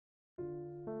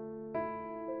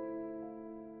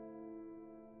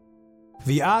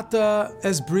V'ata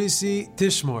es brisi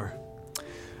tishmor.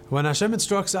 When Hashem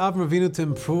instructs Avram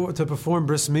Avinu to perform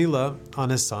bris milah on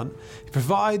his son, He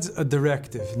provides a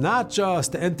directive, not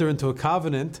just to enter into a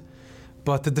covenant,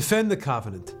 but to defend the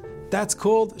covenant. That's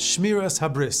called shmiras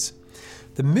habris.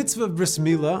 The mitzvah of bris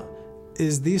milah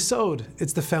is the yesod.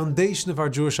 It's the foundation of our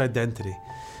Jewish identity.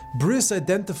 Bris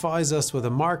identifies us with a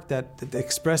mark that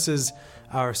expresses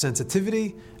our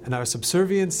sensitivity and our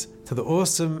subservience to the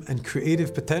awesome and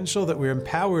creative potential that we're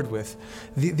empowered with,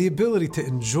 the ability to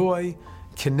enjoy,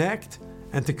 connect,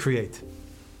 and to create.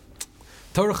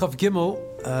 Torah Chav Gimel,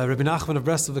 Rabbi Nachman of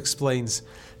Breslov explains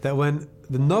that when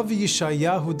the Navi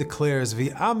Yeshayahu declares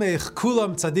V'amech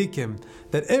kulam tzadikim,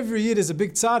 that every Yid is a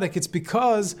big tzaddik, it's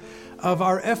because of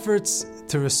our efforts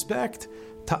to respect,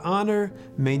 to honor,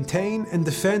 maintain, and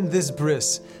defend this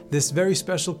bris, this very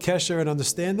special kesher and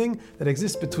understanding that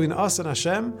exists between us and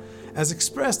Hashem, as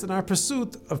expressed in our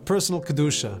pursuit of personal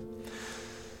kedusha.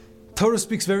 Torah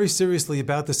speaks very seriously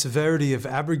about the severity of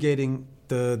abrogating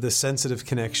the sensitive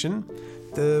connection,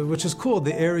 which is called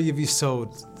the area of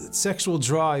yesod, sexual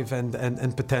drive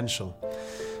and potential.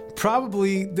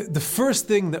 Probably the first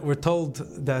thing that we're told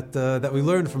that we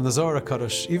learned from the Zohar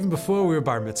HaKadosh, even before we were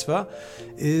bar mitzvah,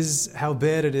 is how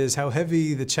bad it is, how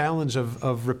heavy the challenge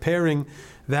of repairing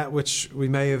that which we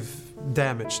may have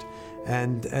damaged,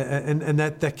 and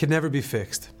that can never be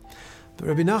fixed. But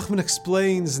Rabbi Nachman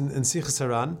explains in Sichas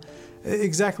Haran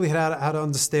exactly how to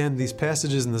understand these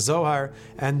passages in the Zohar,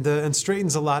 and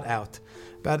straightens a lot out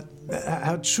about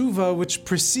how tshuva, which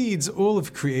precedes all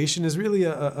of creation, is really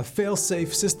a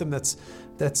fail-safe system that's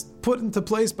put into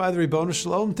place by the Ribbono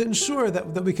Shel Olam to ensure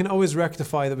that we can always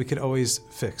rectify, that we can always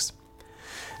fix.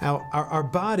 Now, our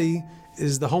body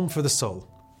is the home for the soul.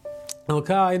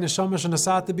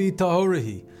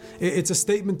 It's a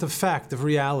statement of fact, of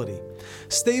reality.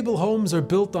 Stable homes are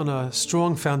built on a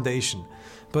strong foundation,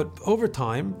 but over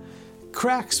time,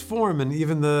 cracks form, and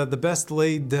even the best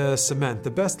laid cement,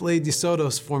 the best laid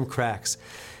yisodos form cracks.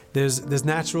 There's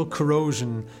natural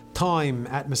corrosion, time,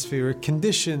 atmospheric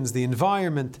conditions, the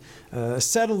environment,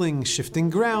 settling, shifting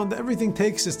ground. Everything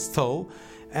takes its toll,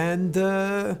 and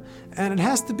it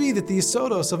has to be that the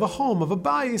yisodos of a home, of a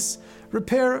bayis,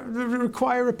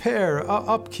 require repair,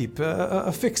 upkeep,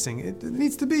 a fixing. It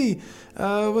needs to be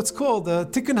what's called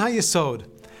tikkun hayesod,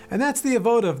 and that's the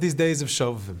avoda of these days of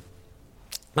Shovavim.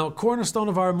 Now, a cornerstone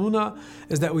of our emunah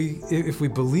is that if we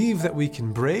believe that we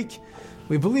can break,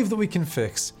 we believe that we can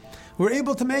fix. We're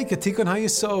able to make a tikkun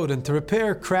hayesod and to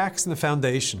repair cracks in the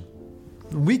foundation.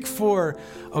 Week 4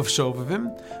 of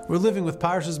Shovavim, we're living with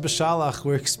Parshas Beshalach.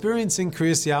 We're experiencing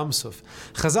Kriyas Yamsuf.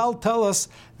 Chazal tell us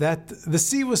that the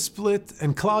sea was split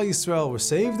and Klal Yisrael were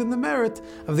saved in the merit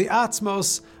of the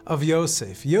atzmos of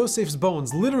Yosef. Yosef's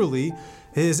bones, literally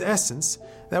his essence,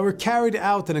 that were carried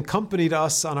out and accompanied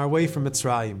us on our way from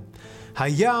Mitzrayim.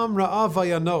 Hayam ra'av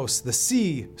vayanos, the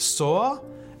sea saw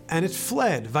and it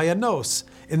fled, vayanos,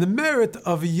 in the merit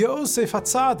of Yosef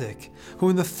HaTzadik, who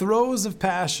in the throes of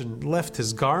passion left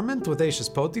his garment with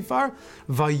Eshes Potiphar,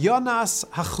 vayanas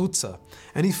hachutza,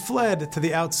 and he fled to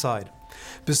the outside.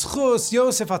 B'schus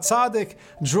Yosef HaTzadik,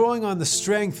 drawing on the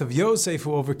strength of Yosef,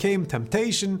 who overcame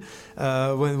temptation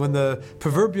when the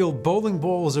proverbial bowling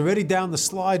ball was already down the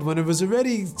slide, when it was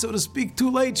already, so to speak, too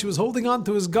late, she was holding on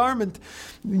to his garment,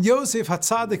 Yosef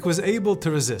HaTzadik was able to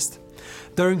resist.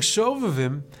 During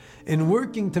Shovavim, in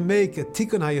working to make a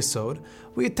tikkun hayesod,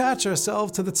 we attach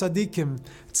ourselves to the tzaddikim.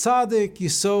 Tzaddik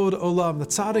yesod olam. The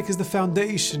tzaddik is the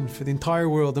foundation for the entire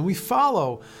world, and we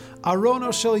follow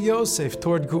Arono Shel Yosef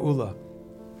toward Geula.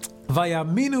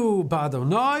 Vayaminu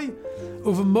ba'Adonai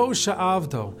u'v'Moshe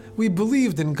avdo. We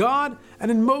believed in God and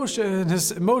in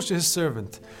Moshe his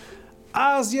servant.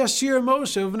 Az Yashir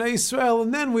Moshe v'nei Yisrael,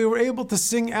 and then we were able to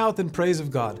sing out in praise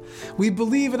of God. We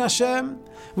believe in Hashem,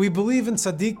 we believe in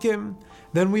tzaddikim,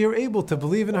 then we are able to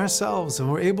believe in ourselves,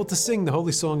 and we're able to sing the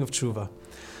holy song of tshuva.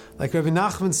 Like Rabbi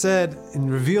Nachman said, in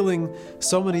revealing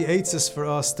so many eitzes for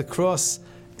us to cross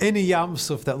any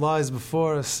yamsuf that lies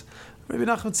before us, Rabbi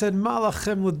Nachman said,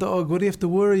 Malachem l'dog, what do you have to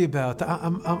worry about?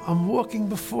 I'm walking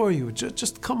before you,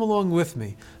 just come along with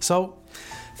me. So,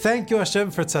 thank you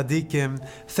Hashem for tzaddikim,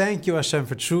 thank you Hashem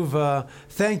for tshuva,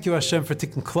 thank you Hashem for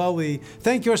tikkun klali,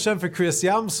 thank you Hashem for kriyas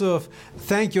yamsuf,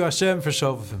 thank you Hashem for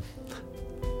shovavim.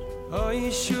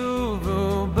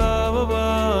 Oishuvu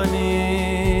babanim,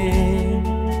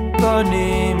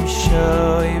 banim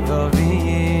shoy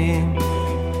vavim,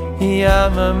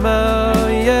 yamamo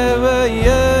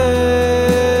yevaye.